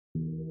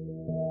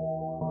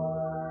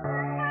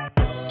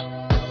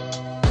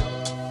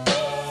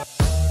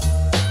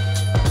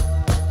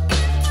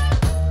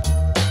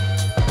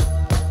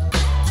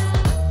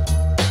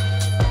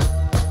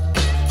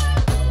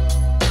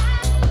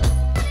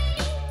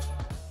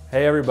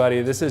Hey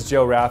everybody, this is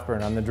Joe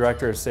Rathburn. I'm the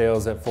Director of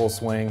Sales at Full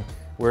Swing.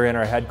 We're in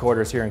our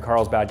headquarters here in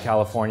Carlsbad,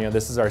 California.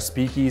 This is our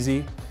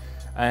speakeasy,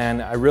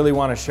 and I really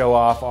want to show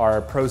off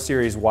our Pro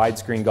Series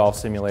widescreen golf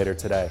simulator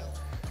today.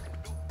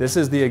 This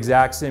is the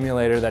exact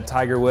simulator that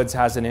Tiger Woods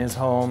has in his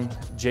home,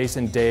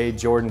 Jason Day,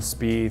 Jordan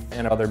Spieth,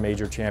 and other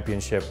major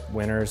championship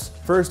winners.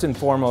 First and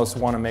foremost,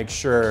 want to make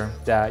sure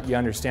that you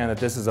understand that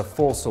this is a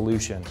full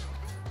solution.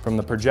 From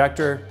the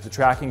projector, the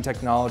tracking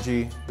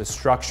technology, the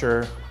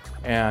structure,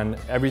 and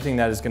everything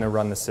that is going to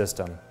run the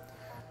system.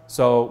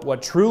 So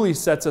what truly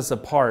sets us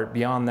apart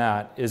beyond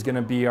that is going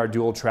to be our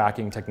dual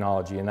tracking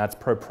technology, and that's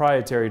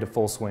proprietary to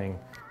Full Swing.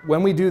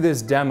 When we do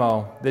this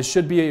demo, this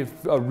should be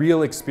a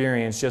real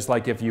experience just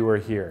like if you were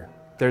here.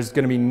 There's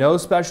going to be no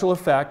special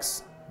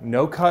effects,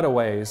 no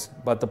cutaways,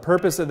 but the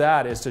purpose of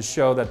that is to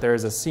show that there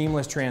is a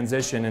seamless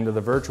transition into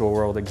the virtual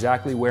world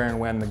exactly where and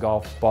when the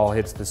golf ball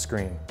hits the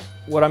screen.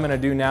 What I'm going to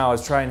do now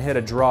is try and hit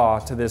a draw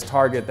to this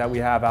target that we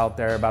have out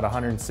there about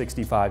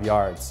 165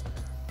 yards.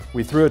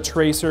 We threw a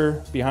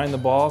tracer behind the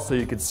ball so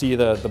you could see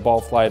the ball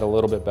flight a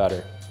little bit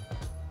better.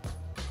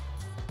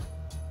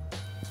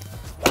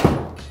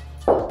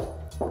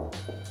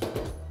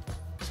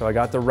 So I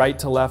got the right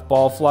to left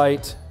ball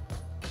flight,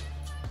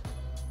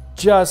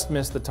 just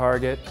missed the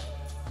target.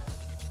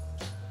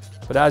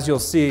 But as you'll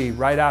see,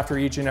 right after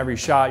each and every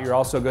shot, you're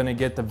also going to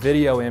get the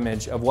video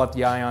image of what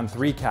the Ion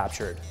 3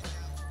 captured.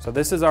 So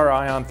this is our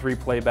Ion 3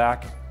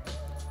 playback.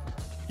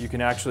 You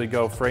can actually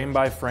go frame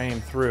by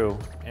frame through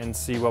and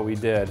see what we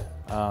did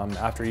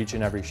after each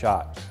and every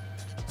shot.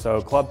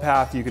 So club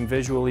path you can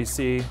visually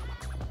see, you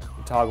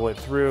toggle it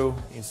through,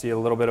 you see a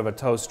little bit of a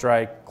toe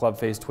strike, club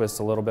face twists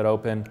a little bit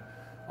open.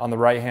 On the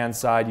right hand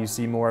side you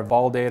see more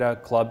ball data,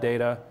 club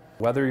data.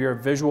 Whether you're a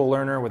visual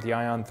learner with the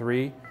Ion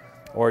 3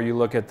 or you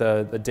look at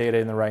the data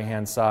in the right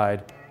hand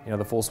side, you know,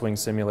 the Full Swing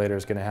simulator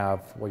is going to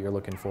have what you're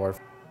looking for.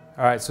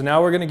 All right, so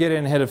now we're going to get in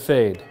and hit a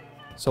fade.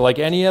 So like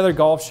any other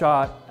golf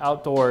shot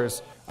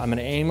outdoors, I'm going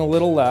to aim a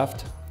little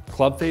left,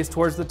 club face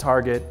towards the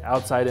target,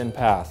 outside in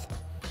path.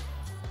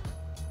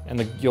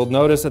 And you'll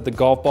notice that the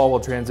golf ball will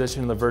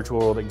transition to the virtual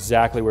world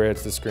exactly where it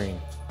hits the screen.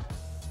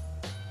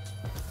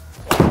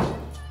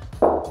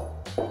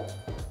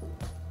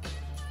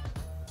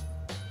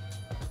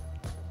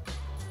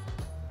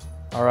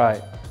 All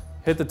right,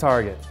 hit the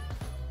target.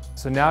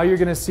 So now you're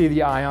going to see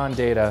the Ion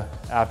data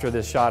after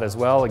this shot as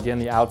well. Again,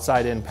 the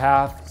outside in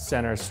path,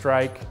 center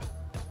strike.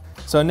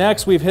 So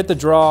next we've hit the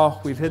draw,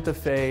 we've hit the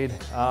fade.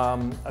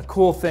 A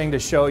cool thing to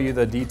show you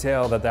the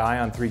detail that the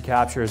Ion 3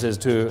 captures is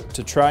to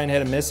try and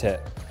hit a miss hit.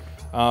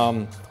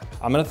 I'm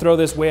going to throw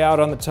this way out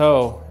on the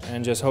toe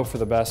and just hope for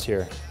the best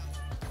here.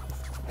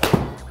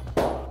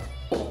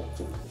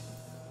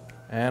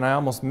 And I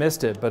almost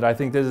missed it, but I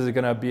think this is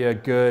going to be a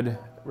good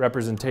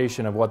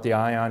representation of what the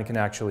Ion can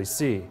actually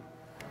see.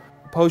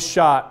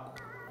 Post-shot,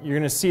 you're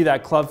going to see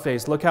that club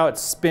face. Look how it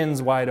spins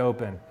wide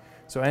open.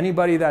 So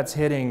anybody that's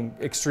hitting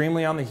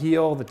extremely on the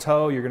heel, the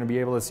toe, you're going to be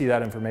able to see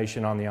that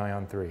information on the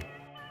Ion 3.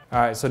 All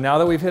right, so now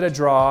that we've hit a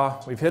draw,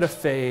 we've hit a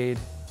fade,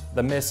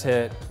 the miss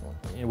hit,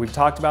 we've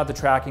talked about the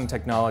tracking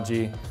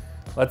technology.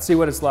 Let's see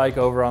what it's like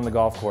over on the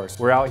golf course.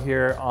 We're out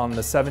here on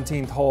the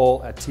 17th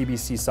hole at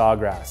TBC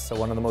Sawgrass, so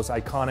one of the most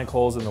iconic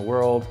holes in the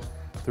world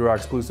through our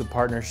exclusive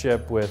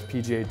partnership with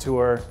PGA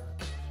Tour.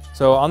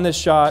 So on this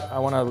shot, I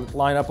want to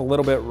line up a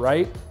little bit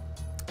right.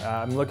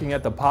 I'm looking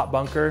at the pot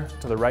bunker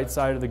to the right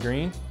side of the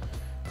green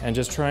and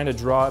just trying to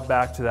draw it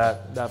back to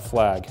that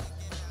flag.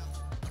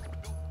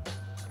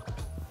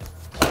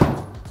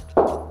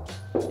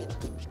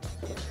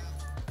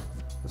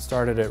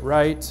 Started it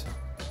right.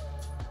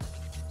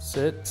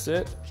 Sit,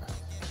 sit.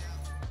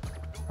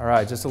 All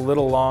right, just a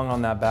little long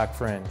on that back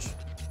fringe.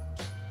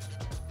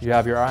 You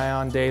have your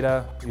Ion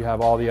data, you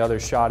have all the other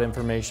shot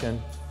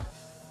information,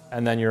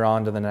 and then you're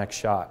on to the next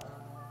shot.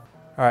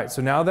 All right,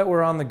 so now that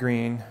we're on the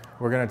green,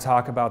 we're going to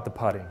talk about the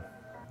putting.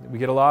 We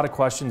get a lot of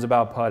questions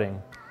about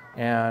putting,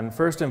 and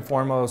first and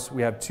foremost,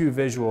 we have two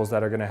visuals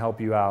that are going to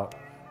help you out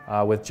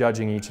with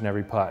judging each and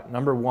every putt.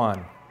 Number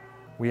one,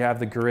 we have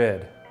the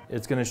grid.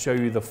 It's going to show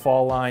you the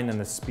fall line and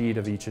the speed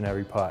of each and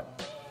every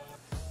putt.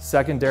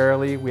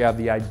 Secondarily, we have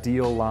the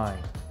ideal line.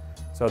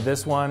 So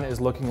this one is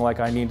looking like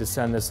I need to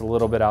send this a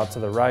little bit out to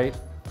the right,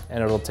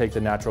 and it'll take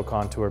the natural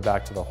contour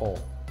back to the hole.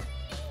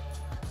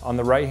 On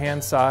the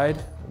right-hand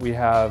side, we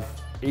have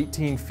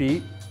 18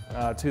 feet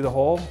to the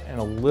hole and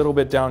a little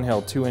bit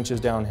downhill, 2 inches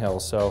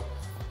downhill. So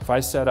if I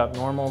set up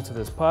normal to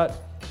this putt,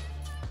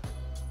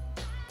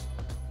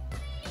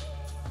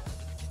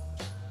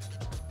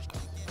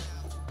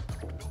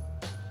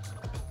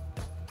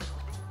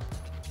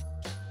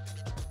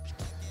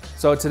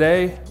 so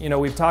today, you know,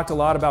 we've talked a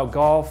lot about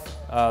golf,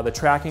 the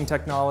tracking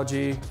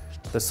technology,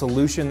 the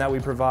solution that we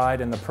provide,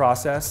 and the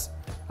process.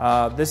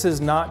 This is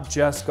not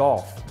just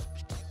golf.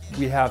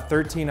 We have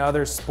 13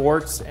 other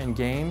sports and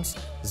games,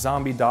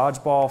 zombie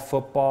dodgeball,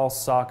 football,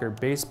 soccer,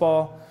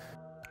 baseball.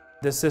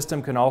 This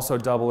system can also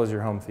double as your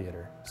home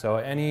theater. So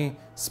any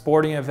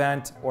sporting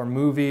event or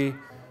movie,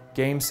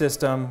 game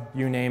system,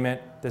 you name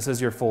it, this is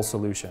your full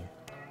solution.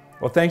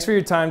 Well, thanks for your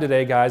time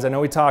today, guys. I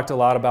know we talked a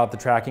lot about the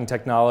tracking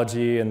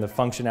technology and the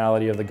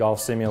functionality of the golf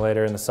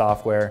simulator and the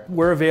software.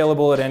 We're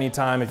available at any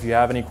time if you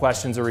have any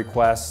questions or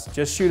requests.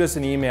 Just shoot us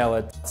an email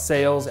at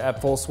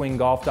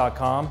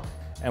sales@fullswinggolf.com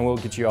and we'll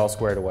get you all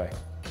squared away.